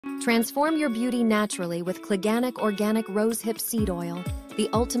Transform your beauty naturally with Cliganic Organic Rosehip Seed Oil, the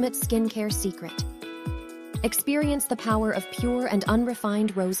ultimate skincare secret. Experience the power of pure and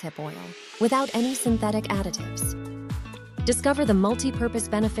unrefined rosehip oil without any synthetic additives. Discover the multi-purpose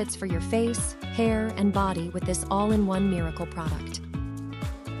benefits for your face, hair, and body with this all-in-one miracle product.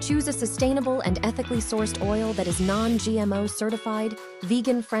 Choose a sustainable and ethically sourced oil that is non-GMO certified,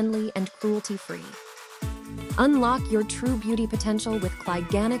 vegan-friendly, and cruelty-free. Unlock your true beauty potential with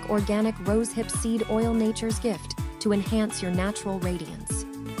Cliganic Organic Rosehip Seed Oil, nature's gift to enhance your natural radiance.